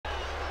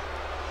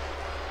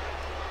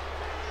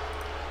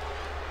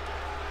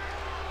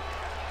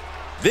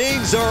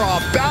Things are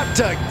about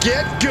to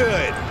get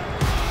good.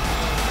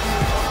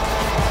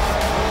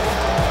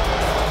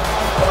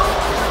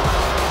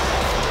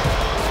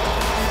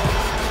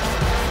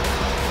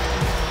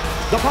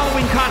 The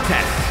following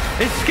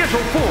contest is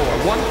scheduled for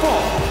one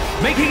fall.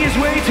 Making his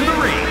way to the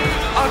ring,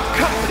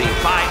 accompanied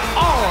by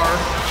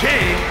R.J.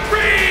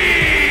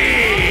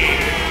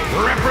 Reed,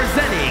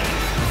 representing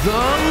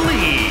the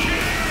League.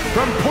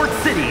 From Port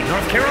City,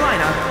 North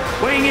Carolina,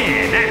 weighing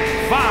in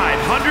at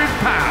 500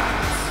 pounds,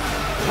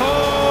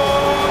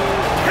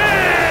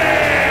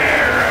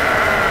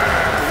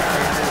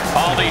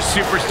 all these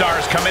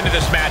superstars come into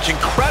this match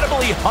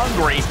incredibly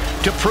hungry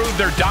to prove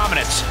their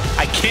dominance.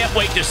 I can't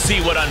wait to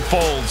see what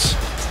unfolds.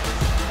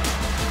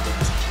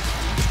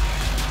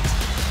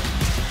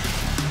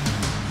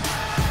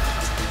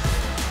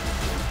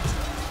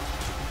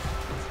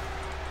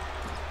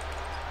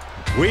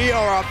 We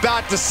are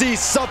about to see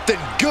something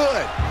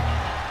good.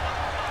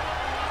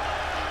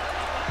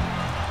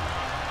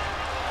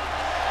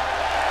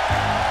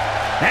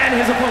 And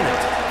his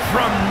opponent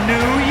from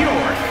New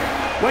York,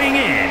 weighing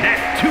in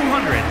at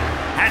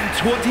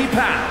 220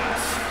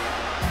 pounds,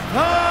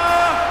 the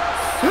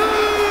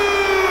Superstar!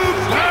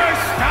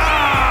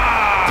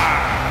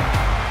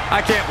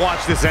 I can't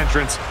watch this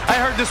entrance. I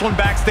heard this one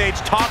backstage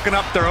talking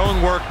up their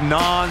own work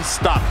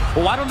non-stop.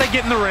 Well, why don't they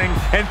get in the ring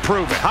and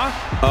prove it,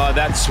 huh?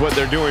 That's what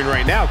they're doing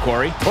right now,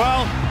 Corey.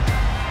 Well,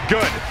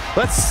 good.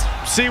 Let's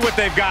see what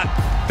they've got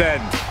then.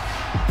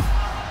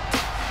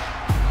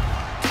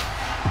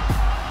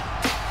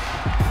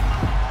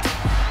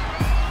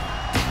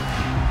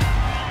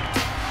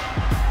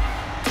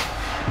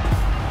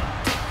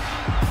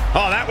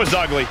 Oh, that was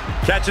ugly.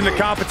 Catching the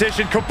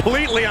competition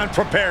completely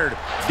unprepared.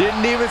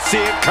 Didn't even see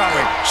it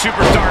coming.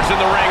 Superstars in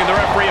the ring, and the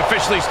referee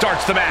officially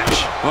starts the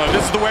match. Well, if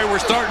this is the way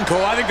we're starting,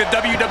 Cole, I think the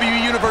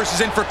WWE Universe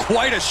is in for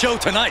quite a show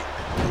tonight.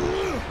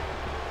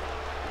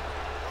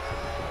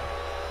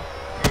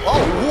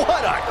 Oh,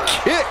 what a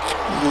kick!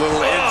 A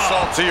little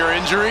insult to your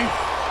injury.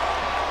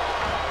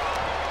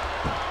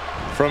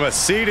 From a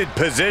seated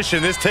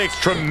position, this takes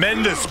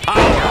tremendous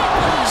power.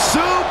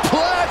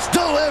 Suplex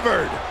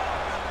delivered.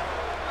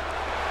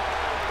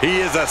 He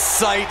is a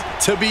sight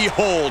to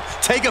behold.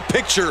 Take a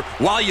picture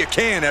while you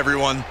can,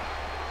 everyone.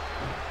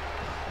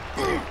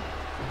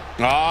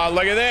 Oh,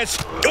 look at this.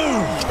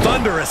 Ooh,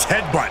 thunderous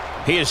headbutt.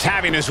 He is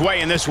having his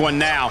way in this one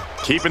now.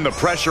 Keeping the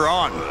pressure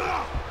on.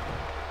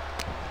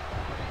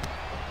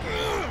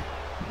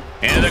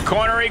 Into the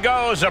corner he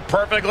goes, a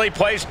perfectly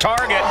placed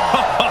target.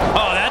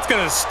 Oh, that's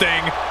gonna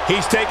sting.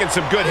 He's taking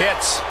some good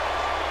hits.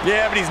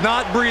 Yeah, but he's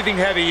not breathing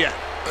heavy yet.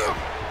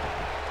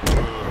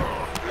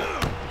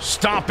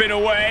 Stomping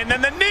away, and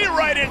then the knee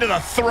right into the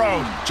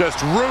throat.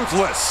 Just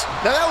ruthless.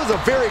 Now that was a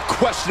very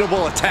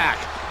questionable attack.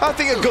 I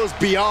think it goes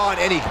beyond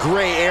any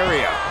gray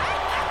area.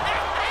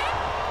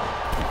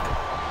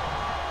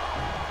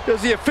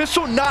 Does the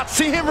official not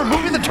see him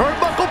removing the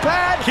turnbuckle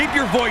pad? Keep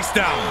your voice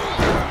down.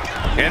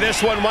 And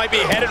this one might be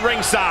headed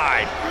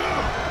ringside.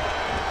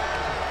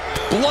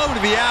 Blow to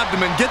the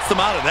abdomen gets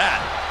them out of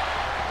that.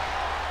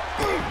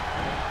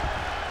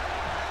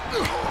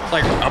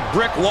 Like a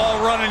brick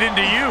wall running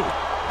into you.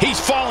 He's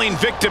falling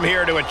victim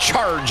here to a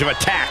charge of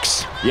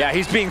attacks. Yeah,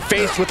 he's being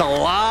faced with a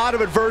lot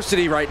of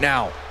adversity right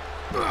now.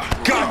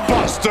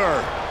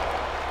 Gutbuster.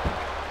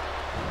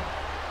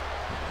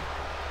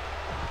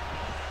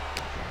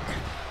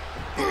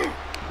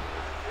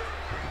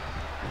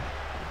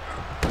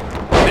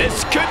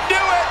 This could do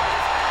it.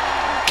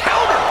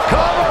 Cover.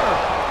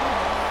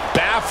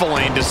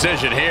 Baffling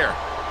decision here.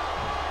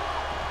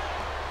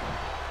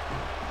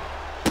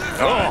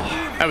 Oh,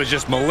 that was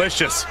just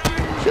malicious.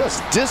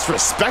 Just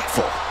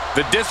disrespectful.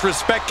 The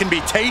disrespect can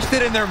be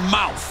tasted in their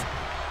mouth.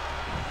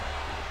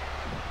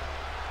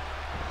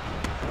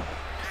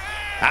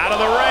 Out of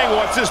the ring,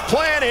 what's his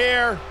plan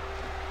here?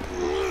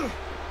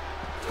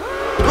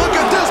 Look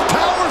at this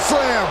power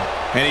slam.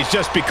 And he's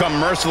just become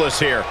merciless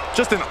here.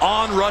 Just an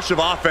onrush of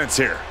offense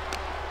here.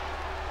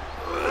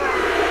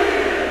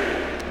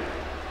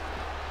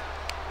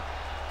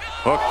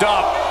 Hooked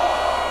up.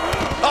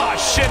 Ah,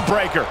 shin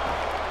breaker.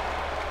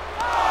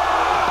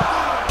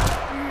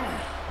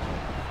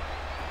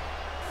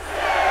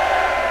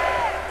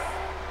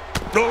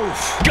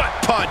 Oof. Gut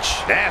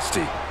punch.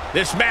 Nasty.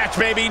 This match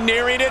may be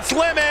nearing its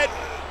limit.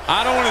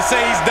 I don't want to say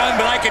he's done,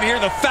 but I can hear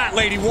the fat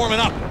lady warming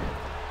up.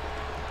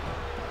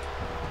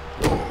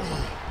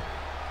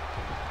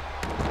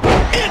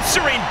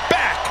 Answering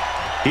back.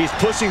 He's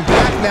pushing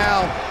back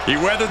now. He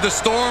weathered the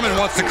storm and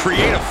wants to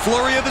create a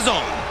flurry of his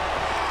own.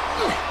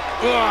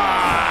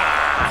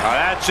 Oh,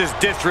 that's just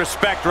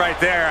disrespect right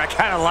there. I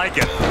kind of like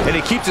it. And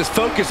he keeps his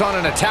focus on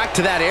an attack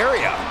to that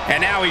area.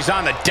 And now he's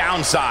on the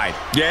downside.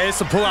 Yeah, he has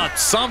to pull out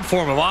some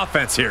form of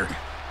offense here.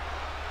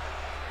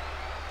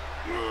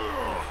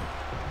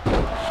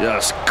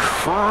 Just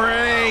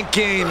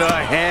cranking the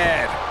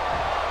head.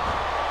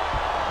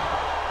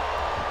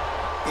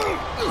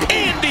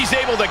 And he's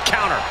able to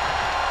counter.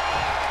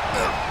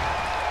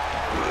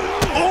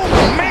 Oh,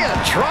 man,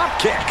 drop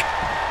kick.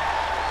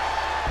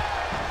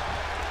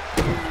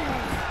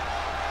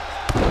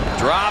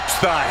 Drop drops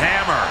the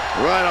hammer.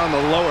 Right on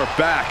the lower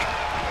back.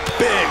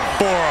 Big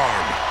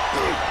forearm.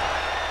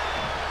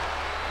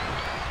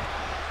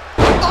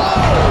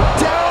 Oh,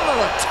 down on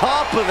the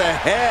top of the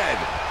head.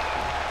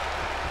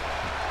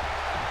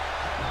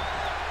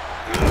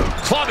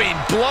 Clubbing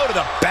blow to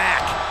the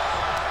back.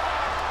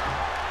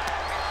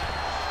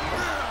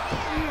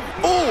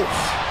 Oof.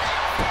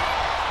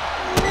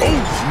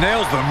 Oof,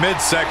 nails the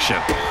midsection.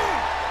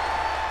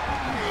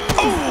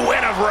 Ooh,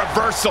 and a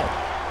reversal.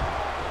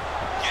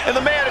 And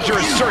the manager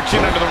is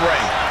searching under the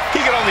ring. He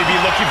could only be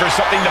looking for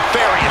something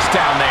nefarious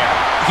down there.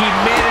 He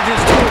manages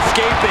to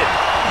escape it.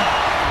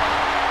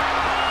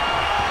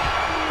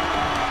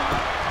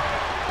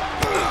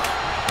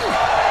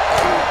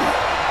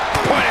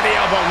 Point of the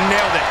elbow,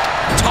 nailed it.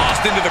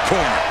 Tossed into the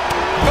corner.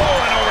 Oh,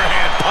 an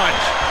overhand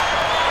punch.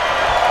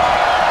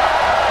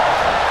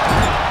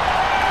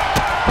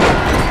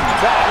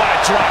 Wow, what a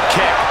drop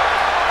kick.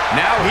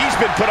 Now he's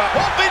been put up.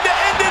 Hoping to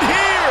end it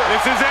here.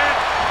 This is it.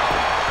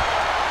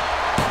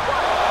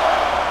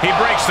 He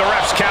breaks the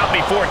ref's count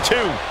before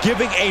 2.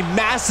 Giving a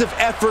massive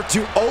effort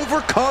to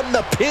overcome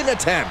the pin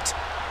attempt.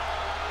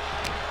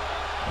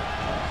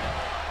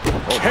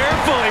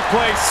 Carefully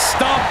placed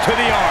stomp to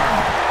the arm.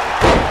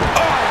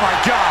 Oh, my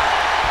God.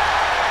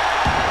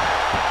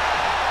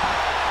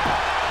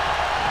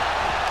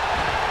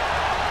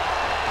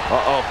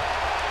 Uh-oh.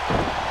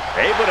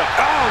 Able to...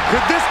 Oh,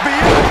 could this be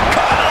it?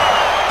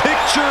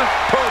 Picture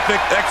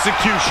perfect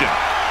execution.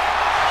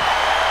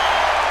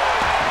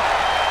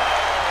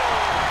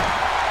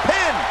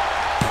 Pin!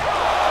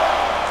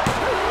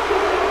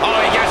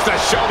 Oh, he gets the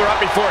shoulder up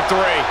before 3.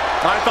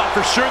 I thought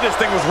for sure this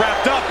thing was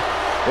wrapped up.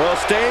 Well,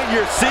 stay in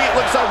your seat.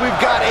 Looks like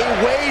we've got a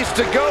ways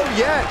to go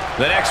yet.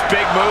 The next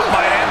big move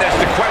might end this.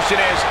 The question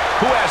is,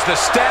 who has the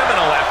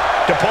stamina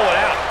left to pull it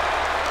out?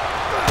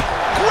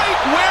 Great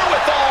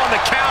wherewithal on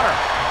the counter.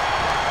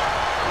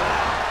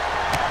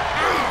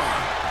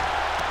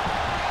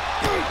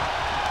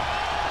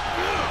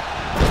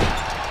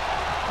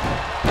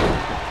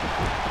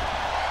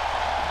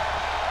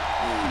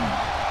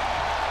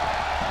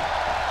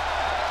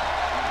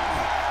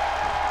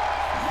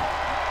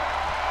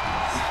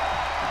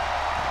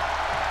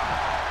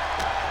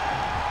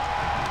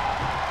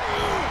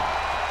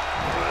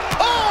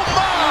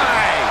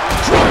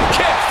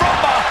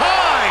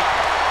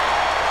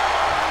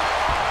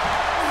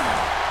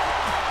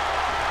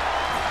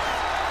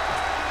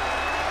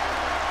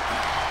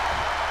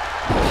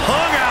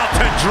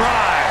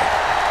 Dry.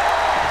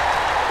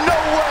 No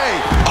way.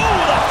 Oh,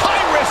 the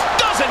high risk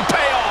doesn't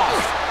pay off.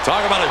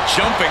 Talk about a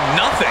jumping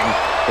nothing.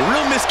 A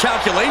real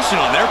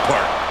miscalculation on their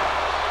part.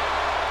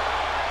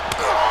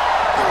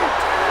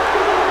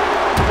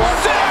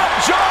 Sit-up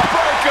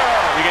jawbreaker.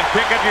 You can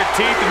pick up your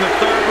teeth in the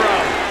 3rd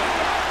row.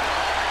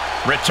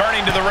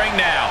 Returning to the ring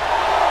now.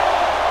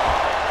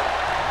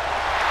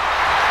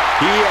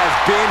 He has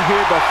been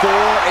here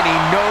before, and he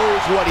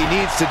knows what he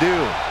needs to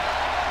do.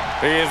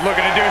 He is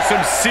looking to do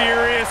some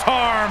serious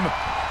harm.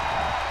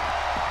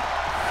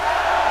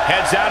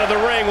 Heads out of the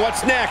ring.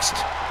 What's next?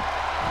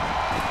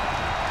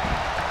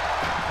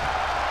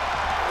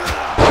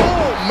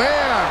 Oh,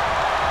 man.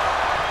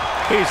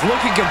 He's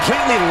looking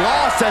completely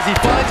lost as he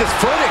finds his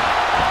footing.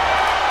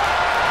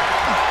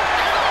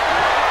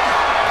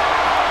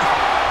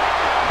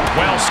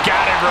 Well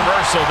scouted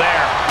reversal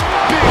there.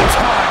 Big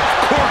time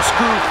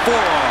corkscrew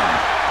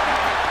forearm.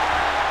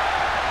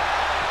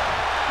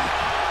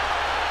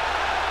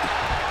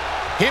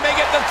 He may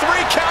get the 3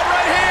 count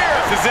right here.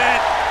 This is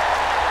it.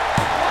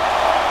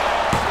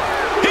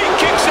 He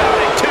kicks out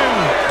at 2.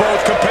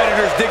 Both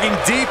competitors digging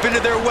deep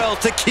into their well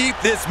to keep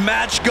this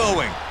match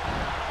going.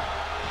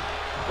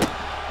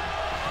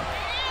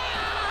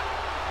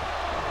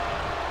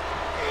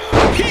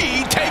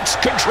 He takes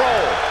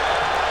control.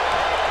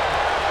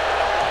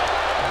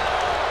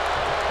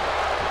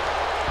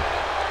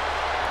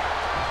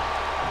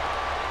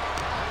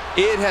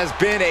 It has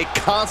been a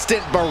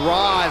constant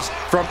barrage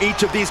from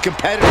each of these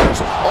competitors.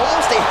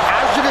 Almost a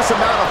hazardous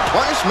amount of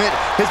punishment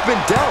has been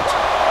dealt.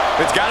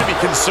 It's got to be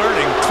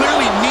concerning.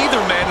 Clearly, neither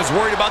man is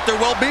worried about their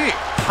well-being.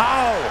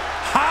 How?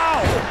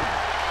 How?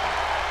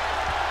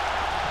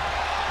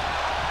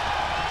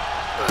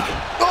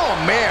 Oh,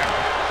 man.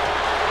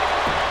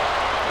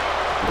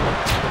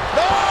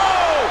 No!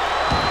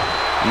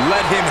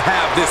 Let him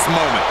have this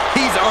moment.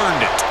 He's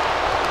earned it.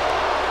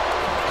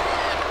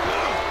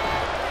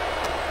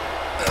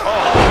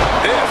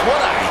 What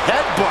a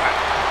headbutt.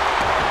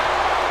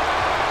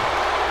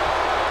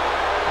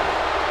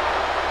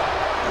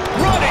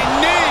 Running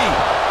knee.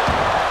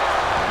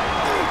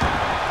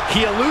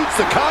 He eludes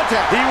the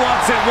contact. He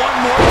wants it one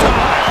more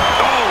time.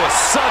 Oh, a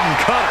sudden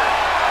cutter.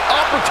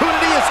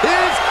 Opportunity is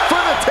his for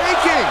the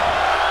taking.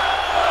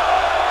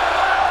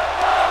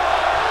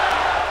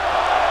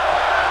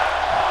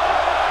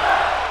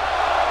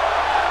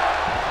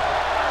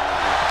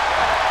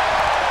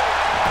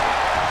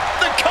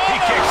 He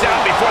kicks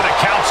out before the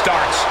count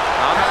starts.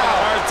 I'm having a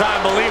hard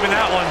time believing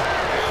that one.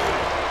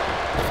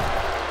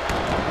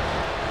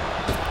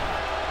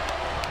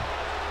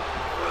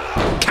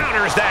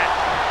 Counters that.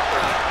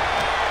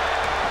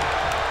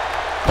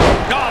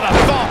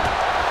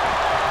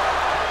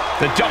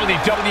 The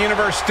WWE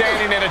Universe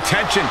standing at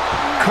attention,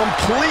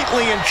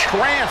 completely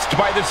entranced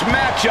by this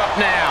matchup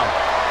now.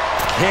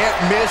 Can't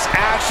miss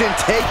action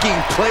taking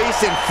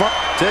place in front.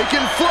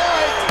 Taking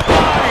flight.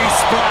 Body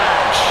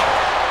splash.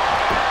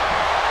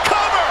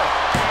 Cover.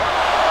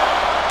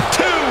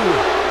 2.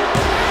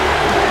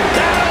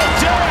 That'll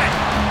do it.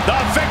 The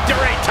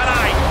victory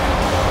tonight.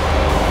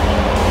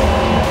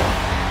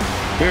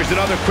 Here's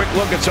another quick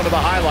look at some of the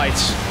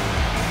highlights.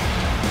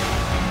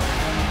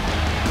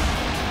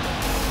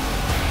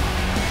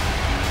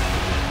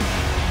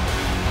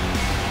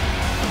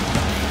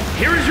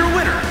 Here is your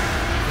winner,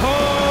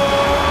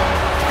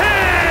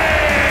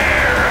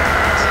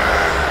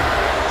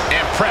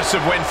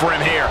 Impressive win for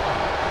him here.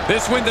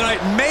 This win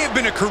tonight may have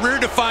been a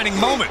career-defining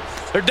moment.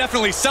 They're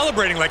definitely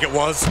celebrating like it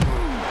was.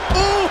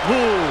 Ooh.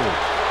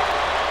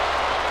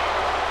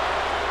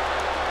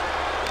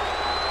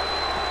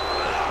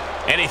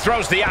 And he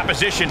throws the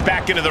opposition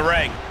back into the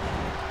ring.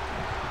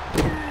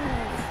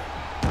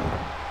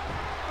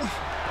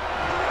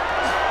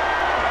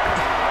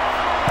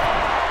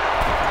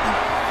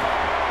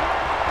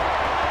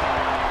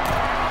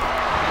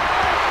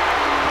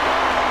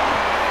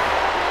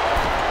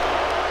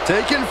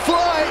 Taking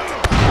flight.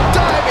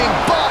 Diving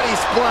body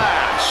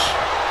splash.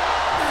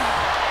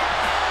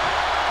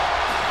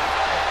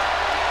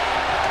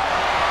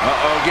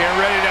 Uh-oh, getting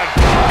ready to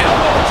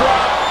elbow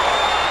drop.